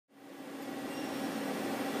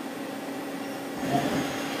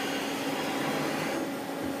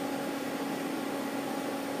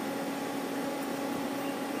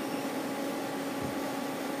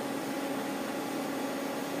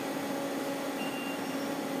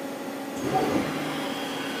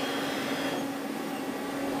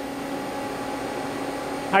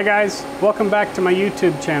Hi guys, welcome back to my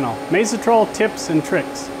YouTube channel, Mazatrol Tips and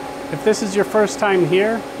Tricks. If this is your first time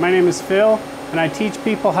here, my name is Phil and I teach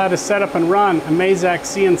people how to set up and run a Mazak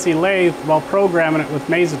CNC lathe while programming it with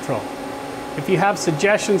Mazatrol. If you have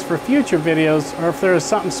suggestions for future videos or if there is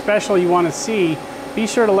something special you want to see, be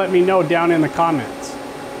sure to let me know down in the comments.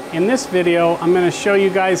 In this video, I'm going to show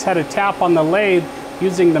you guys how to tap on the lathe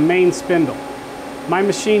using the main spindle. My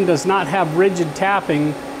machine does not have rigid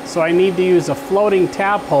tapping, so I need to use a floating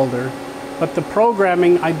tap holder, but the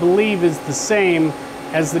programming I believe is the same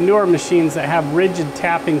as the newer machines that have rigid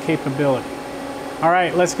tapping capability.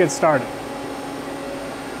 Alright, let's get started.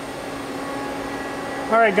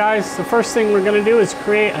 Alright guys, the first thing we're going to do is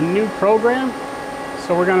create a new program.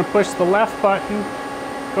 So we're going to push the left button,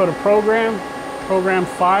 go to Program, Program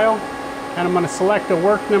File, and I'm going to select a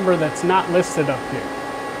work number that's not listed up here.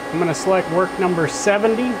 I'm going to select work number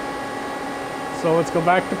 70. So let's go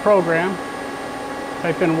back to Program,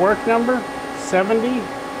 type in work number, 70,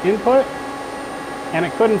 input, and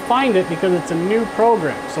it couldn't find it because it's a new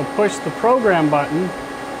program. So push the Program button,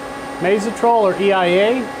 Mazatrol or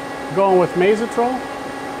EIA, going with Mazatrol.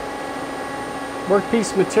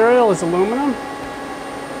 Workpiece material is aluminum.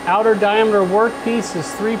 Outer diameter workpiece is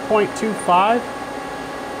 3.25.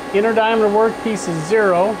 Inner diameter workpiece is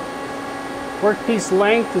 0. Workpiece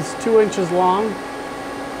length is 2 inches long.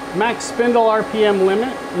 Max spindle RPM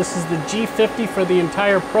limit, this is the G50 for the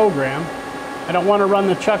entire program. I don't want to run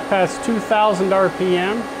the chuck past 2,000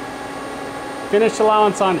 RPM. Finish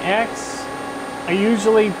allowance on X, I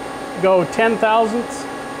usually go 10 thousandths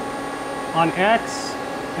on X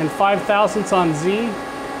and 5 thousandths on Z.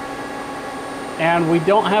 And we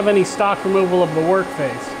don't have any stock removal of the work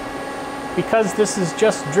face. Because this is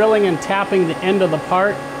just drilling and tapping the end of the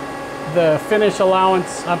part, the finish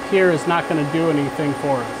allowance up here is not going to do anything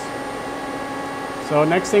for us. So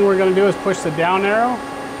next thing we're going to do is push the down arrow,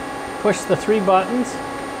 push the 3 buttons,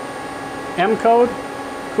 M code,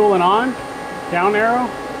 cool and on, down arrow.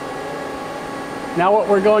 Now what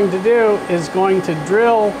we're going to do is going to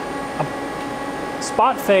drill a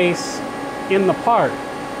spot face in the part.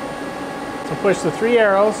 So push the 3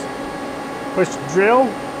 arrows, push drill,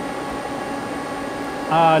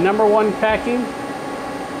 number 1 pecking,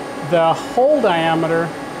 the hole diameter.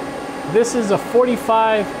 This is a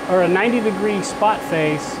 45 or a 90-degree spot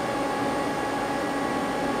face,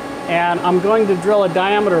 and I'm going to drill a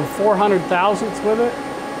diameter of 400 thousandths with it.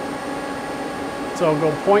 So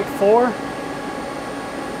go 0.4.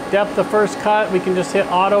 Depth of first cut, we can just hit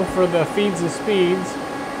auto for the feeds and speeds.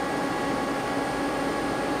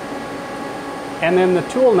 And then the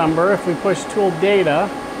tool number, if we push tool data,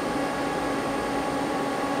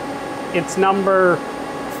 it's number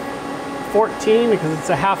 14 because it's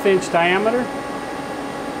a 1/2 inch diameter.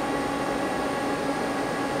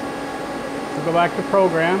 So go back to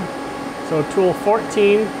Program. So tool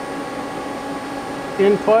 14,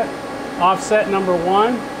 input, offset number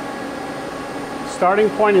 1. Starting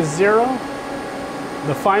point is 0.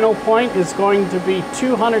 The final point is going to be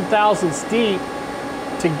 200 thousandths deep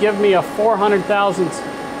to give me a 400 thousandths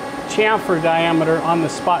chamfer diameter on the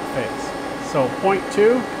spot face. So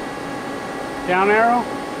 0.2, down arrow.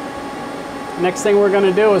 Next thing we're going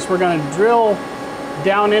to do is we're going to drill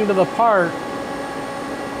down into the part.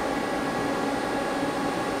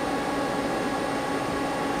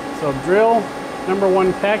 So drill, number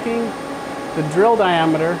 1 pecking, the drill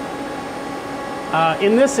diameter.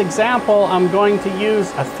 In this example, I'm going to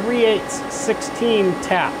use a 3/8/16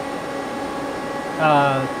 tap.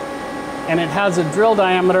 And it has a drill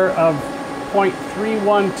diameter of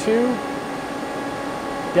 0.312.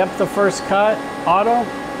 Depth of first cut, auto.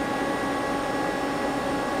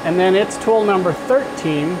 And then it's tool number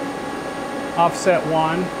 13, offset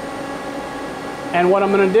 1. And what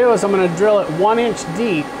I'm going to do is I'm going to drill it 1 inch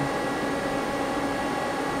deep.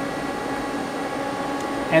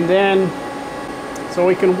 And then, so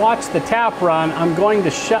we can watch the tap run, I'm going to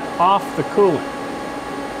shut off the coolant.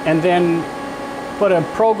 And then put a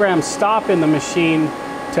program stop in the machine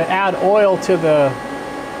to add oil to the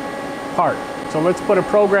part. So let's put a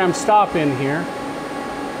program stop in here.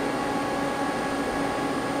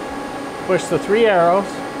 Push the 3 arrows.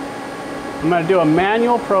 I'm going to do a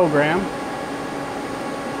manual program.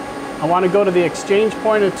 I want to go to the exchange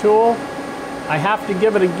point of tool. I have to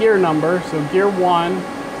give it a gear number, so gear 1,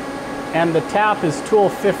 and the tap is tool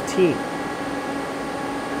 15.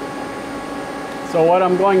 So what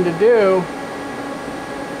I'm going to do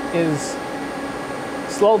is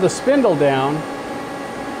slow the spindle down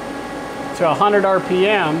to 100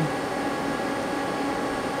 RPM,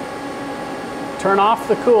 turn off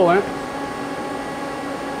the coolant,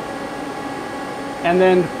 and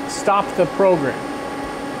then stop the program.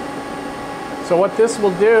 So what this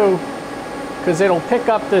will do, because it'll pick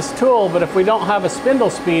up this tool, but if we don't have a spindle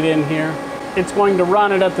speed in here, it's going to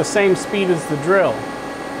run it at the same speed as the drill.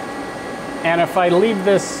 And if I leave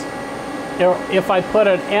this, if I put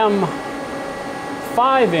an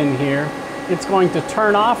M5 in here, it's going to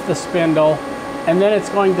turn off the spindle, and then it's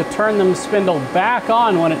going to turn the spindle back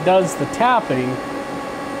on when it does the tapping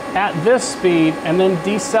at this speed, and then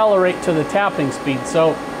decelerate to the tapping speed.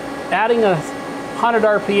 So adding a 100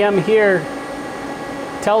 RPM here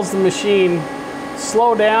tells the machine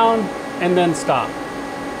slow down and then stop.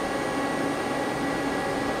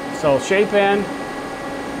 So shape in.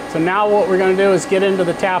 So now what we're going to do is get into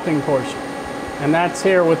the tapping portion, and that's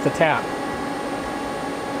here with the tap.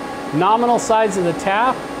 Nominal size of the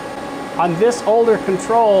tap. On this older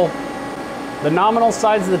control, the nominal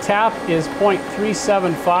size of the tap is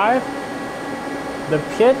 0.375. The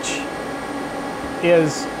pitch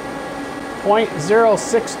is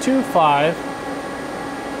 0.0625.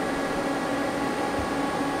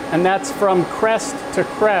 And that's from crest to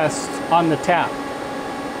crest on the tap.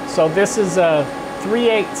 So this is a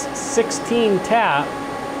 3/8 tap,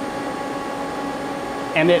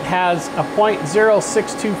 and it has a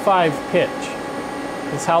 0.0625 pitch.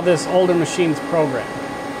 That's how this older machine's programmed.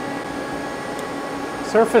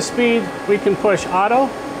 Surface speed, we can push auto,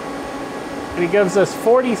 and it gives us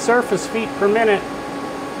 40 surface feet per minute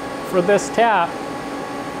for this tap.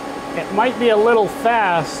 It might be a little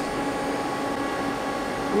fast.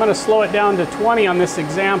 I'm going to slow it down to 20 on this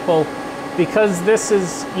example because this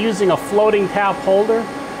is using a floating tap holder.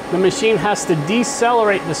 The machine has to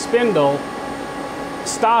decelerate the spindle,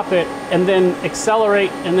 stop it, and then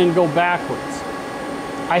accelerate and then go backwards.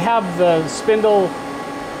 I have the spindle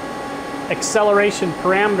acceleration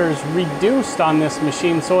parameters reduced on this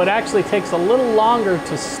machine, so it actually takes a little longer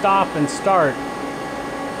to stop and start.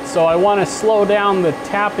 So I want to slow down the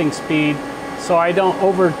tapping speed so I don't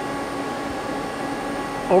over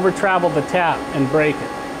travel the tap and break it.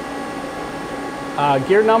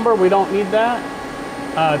 Gear number, we don't need that.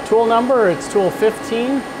 Tool number, it's tool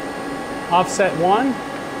 15, offset 1.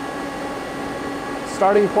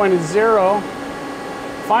 Starting point is 0.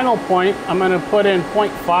 Final point, I'm going to put in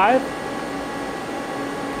 0.5,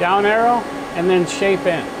 down arrow, and then shape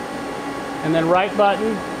in. And then right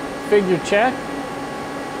button, figure check,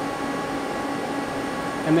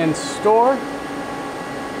 and then store,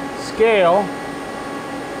 scale,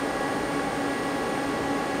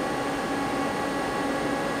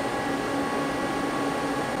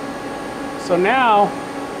 so now,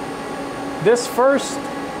 this first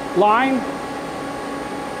line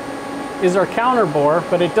is our counter bore,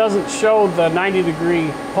 but it doesn't show the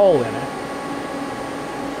 90-degree hole in it.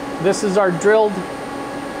 This is our drilled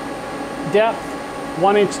depth,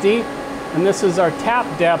 1 inch deep, and this is our tap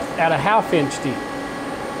depth at a 1/2 inch deep.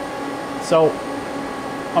 So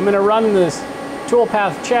I'm going to run this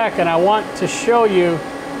toolpath check, and I want to show you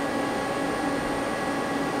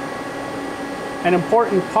an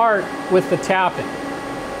important part with the tapping.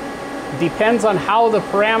 Depends on how the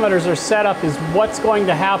parameters are set up is what's going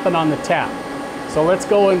to happen on the tap. So let's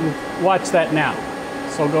go and watch that now.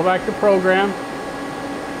 So go back to program,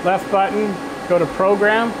 left button, go to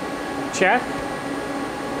program, check,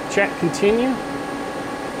 check continue,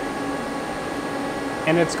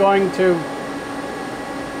 and it's going to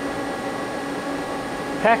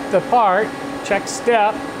peck the part, check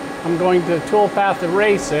step, I'm going to toolpath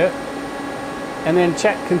erase it, and then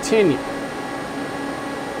check continue.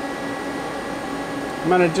 I'm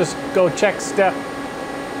going to just go check step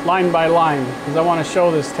line by line because I want to show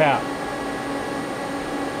this tap.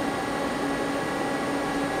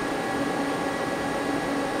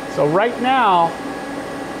 So right now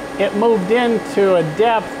it moved into a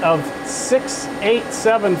depth of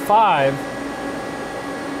 6.875,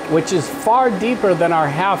 which is far deeper than our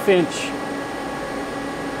 1/2 inch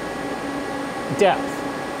depth.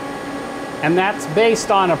 And that's based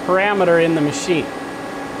on a parameter in the machine.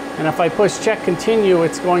 And if I push check continue,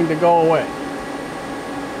 it's going to go away.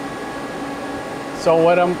 So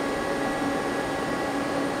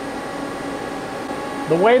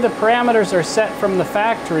the way the parameters are set from the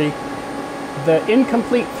factory, the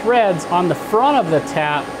incomplete threads on the front of the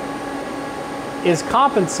tap is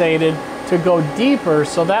compensated to go deeper,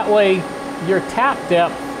 so that way your tap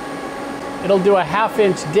depth, it'll do a 1/2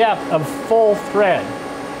 inch depth of full thread.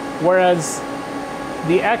 Whereas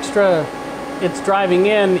the extra it's driving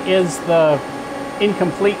in is the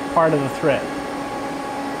incomplete part of the thread.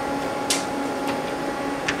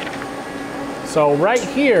 So right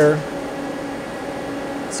here,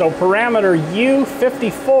 so parameter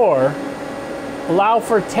U54 Allow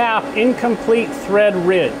for tap incomplete thread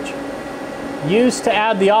ridge. Used to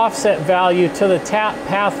add the offset value to the tap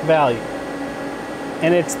path value.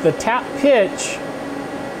 And it's the tap pitch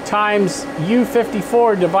times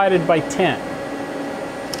U54 divided by 10.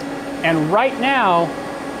 And right now,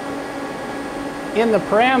 in the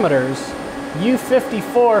parameters,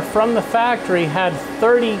 U54 from the factory had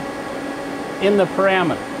 30 in the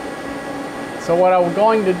parameter. So what I'm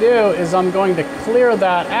going to do is I'm going to clear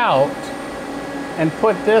that out and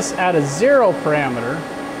put this at a 0 parameter,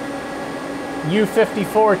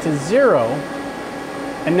 U54 to 0,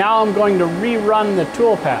 and now I'm going to rerun the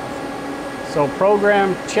toolpath. So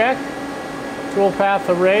program check, toolpath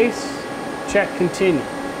erase, check continue.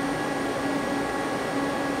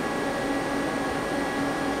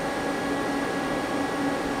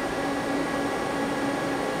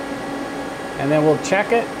 And then we'll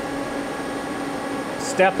check it,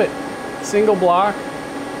 step it, single block.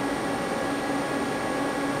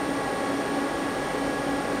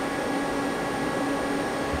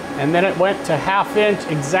 And then it went to 1/2 inch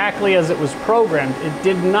exactly as it was programmed. It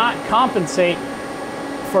did not compensate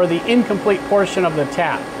for the incomplete portion of the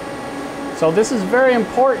tap. So this is very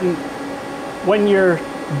important when you're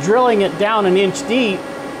drilling it down 1 inch deep.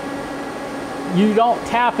 You don't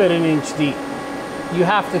tap it 1 inch deep. You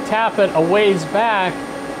have to tap it a ways back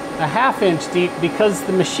 1/2 inch deep because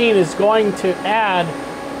the machine is going to add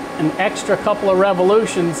an extra couple of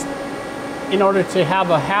revolutions in order to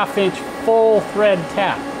have a 1/2 inch full thread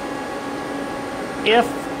tap. If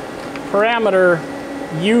parameter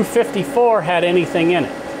U54 had anything in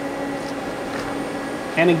it.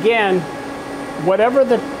 And again, whatever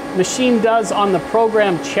the machine does on the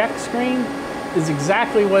program check screen is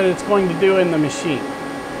exactly what it's going to do in the machine.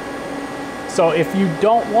 So if you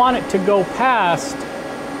don't want it to go past,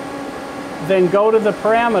 then go to the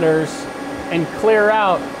parameters and clear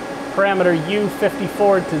out parameter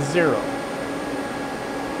U54 to 0.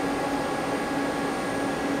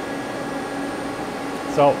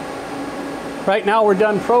 So right now we're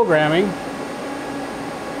done programming.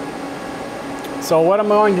 So what I'm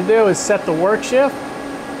going to do is set the work shift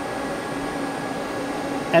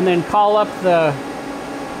and then call up the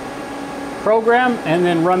program and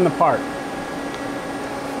then run the part.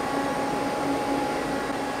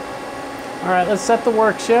 All right, let's set the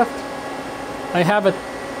work shift. I have a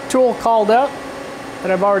tool called up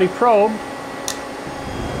that I've already probed.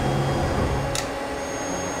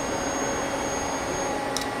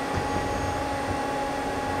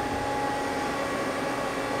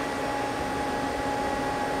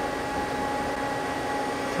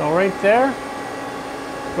 So right there,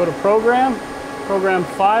 go to program, program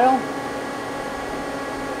file,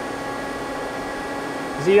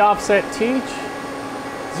 Z offset teach,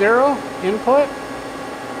 0, input,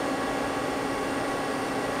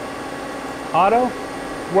 auto,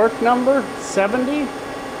 work number 70,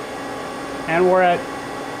 and we're at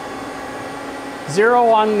 0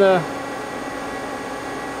 on the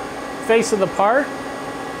face of the part,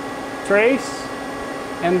 trace,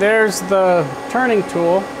 and there's the turning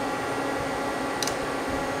tool.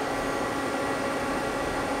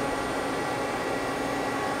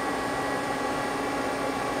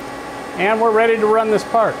 And we're ready to run this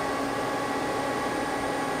part.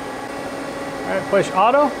 All right, push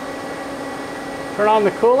auto, turn on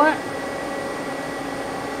the coolant,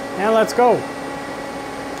 and let's go.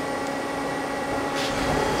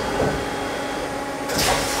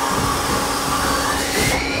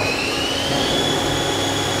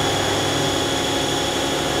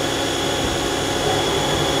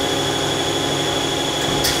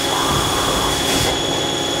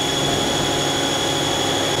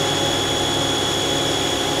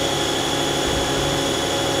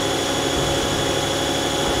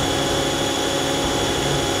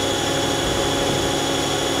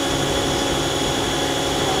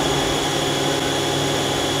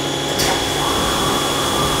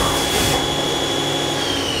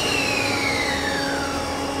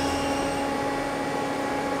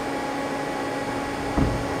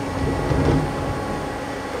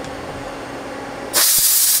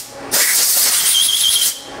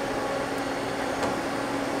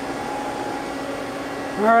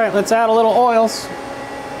 All right, let's add a little oils.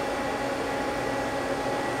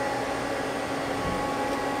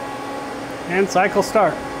 And cycle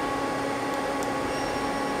start.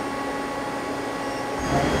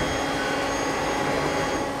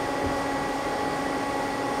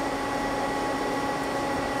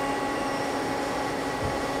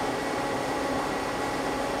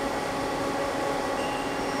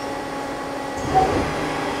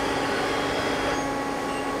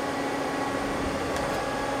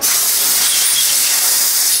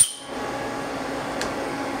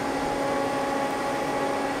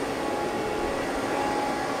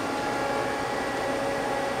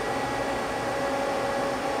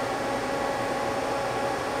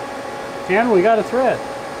 And we got a thread.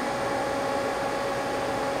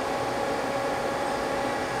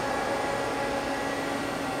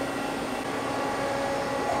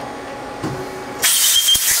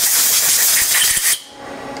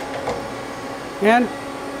 And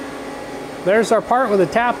there's our part with a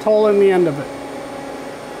tapped hole in the end of it.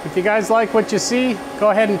 If you guys like what you see,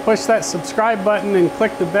 go ahead and push that subscribe button and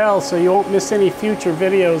click the bell so you won't miss any future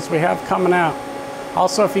videos we have coming out.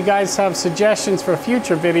 Also, if you guys have suggestions for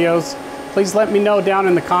future videos, please let me know down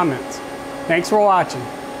in the comments. Thanks for watching.